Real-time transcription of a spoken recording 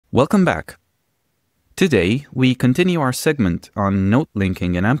Welcome back. Today, we continue our segment on note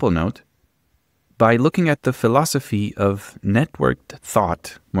linking in Amplenote by looking at the philosophy of networked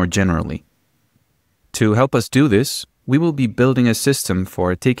thought more generally. To help us do this, we will be building a system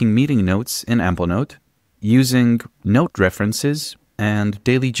for taking meeting notes in Amplenote using note references and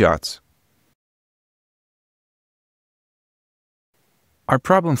daily jots. Our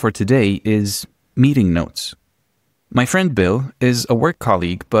problem for today is meeting notes. My friend Bill is a work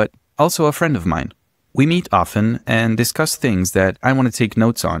colleague, but also a friend of mine. We meet often and discuss things that I want to take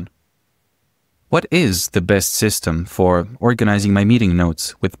notes on. What is the best system for organizing my meeting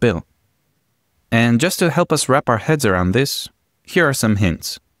notes with Bill? And just to help us wrap our heads around this, here are some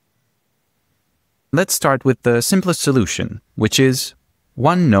hints. Let's start with the simplest solution, which is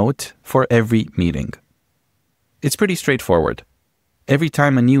one note for every meeting. It's pretty straightforward. Every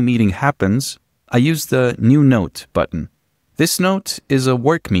time a new meeting happens, I use the New Note button. This note is a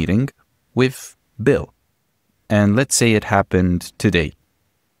work meeting with Bill. And let's say it happened today.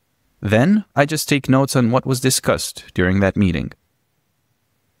 Then I just take notes on what was discussed during that meeting.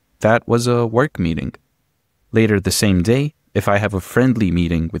 That was a work meeting. Later the same day, if I have a friendly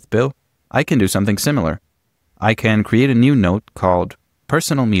meeting with Bill, I can do something similar. I can create a new note called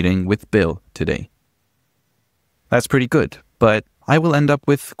Personal Meeting with Bill today. That's pretty good, but I will end up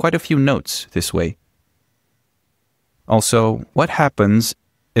with quite a few notes this way. Also, what happens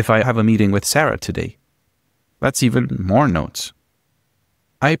if I have a meeting with Sarah today? That's even more notes.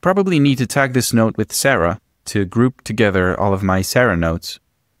 I probably need to tag this note with Sarah to group together all of my Sarah notes,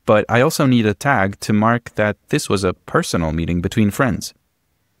 but I also need a tag to mark that this was a personal meeting between friends.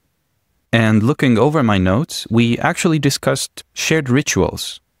 And looking over my notes, we actually discussed shared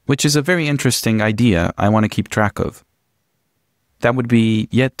rituals, which is a very interesting idea I want to keep track of. That would be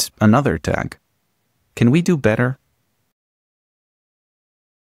yet another tag. Can we do better?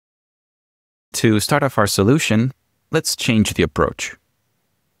 To start off our solution, let's change the approach.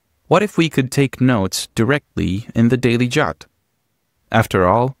 What if we could take notes directly in the daily jot? After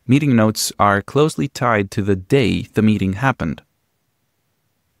all, meeting notes are closely tied to the day the meeting happened.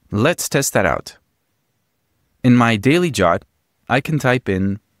 Let's test that out. In my daily jot, I can type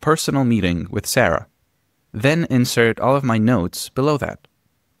in personal meeting with Sarah, then insert all of my notes below that.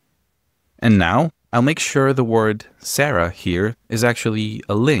 And now, I'll make sure the word Sarah here is actually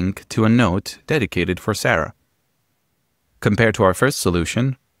a link to a note dedicated for Sarah. Compared to our first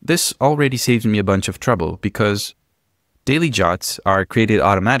solution, this already saves me a bunch of trouble because daily jots are created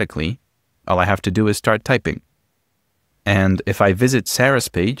automatically. All I have to do is start typing. And if I visit Sarah's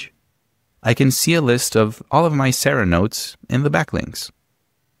page, I can see a list of all of my Sarah notes in the backlinks.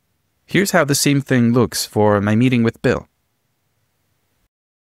 Here's how the same thing looks for my meeting with Bill.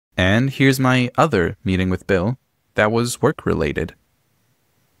 And here's my other meeting with Bill that was work-related.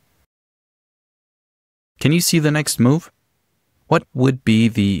 Can you see the next move? What would be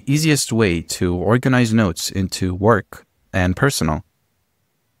the easiest way to organize notes into work and personal?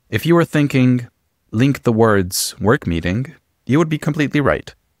 If you were thinking, link the words work meeting, you would be completely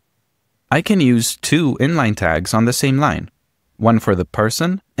right. I can use two inline tags on the same line, one for the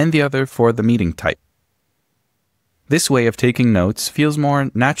person and the other for the meeting type. This way of taking notes feels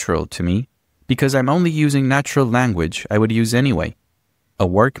more natural to me because I'm only using natural language I would use anyway. A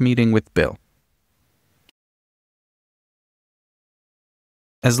work meeting with Bill.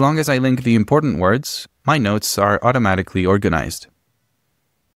 As long as I link the important words, my notes are automatically organized.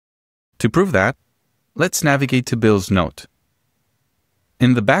 To prove that, let's navigate to Bill's note.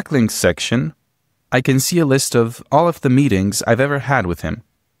 In the backlinks section, I can see a list of all of the meetings I've ever had with him.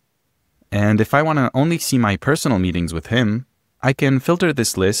 And if I want to only see my personal meetings with him, I can filter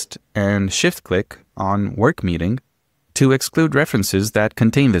this list and shift-click on Work Meeting to exclude references that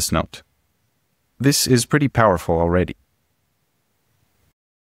contain this note. This is pretty powerful already.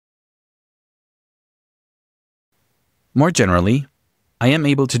 More generally, I am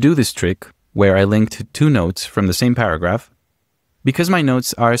able to do this trick where I linked two notes from the same paragraph because my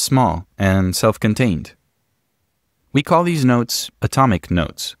notes are small and self-contained. We call these notes atomic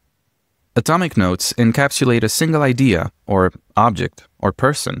notes. Atomic notes encapsulate a single idea, or object, or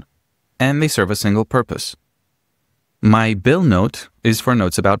person, and they serve a single purpose. My Bill note is for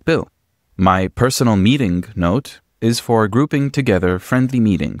notes about Bill. My personal meeting note is for grouping together friendly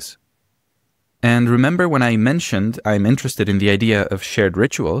meetings. And remember when I mentioned I'm interested in the idea of shared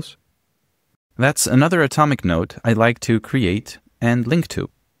rituals? That's another atomic note I'd like to create and link to.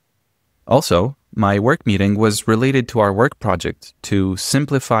 Also, my work meeting was related to our work project to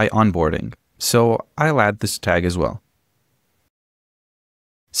simplify onboarding, so I'll add this tag as well.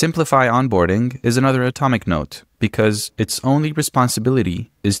 Simplify onboarding is another atomic note because its only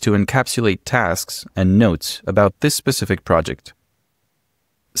responsibility is to encapsulate tasks and notes about this specific project.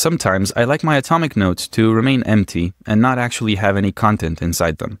 Sometimes I like my atomic notes to remain empty and not actually have any content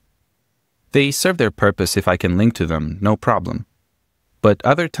inside them. They serve their purpose if I can link to them, no problem. But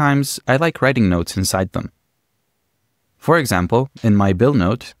other times I like writing notes inside them. For example, in my bill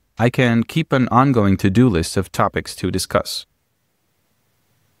note, I can keep an ongoing to-do list of topics to discuss.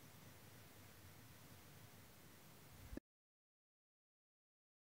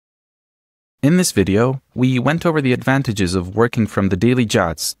 In this video, we went over the advantages of working from the daily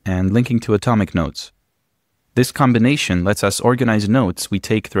jots and linking to atomic notes. This combination lets us organize notes we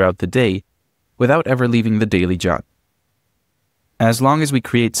take throughout the day without ever leaving the daily jot. As long as we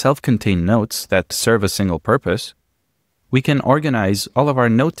create self-contained notes that serve a single purpose, we can organize all of our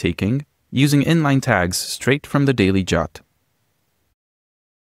note-taking using inline tags straight from the daily jot.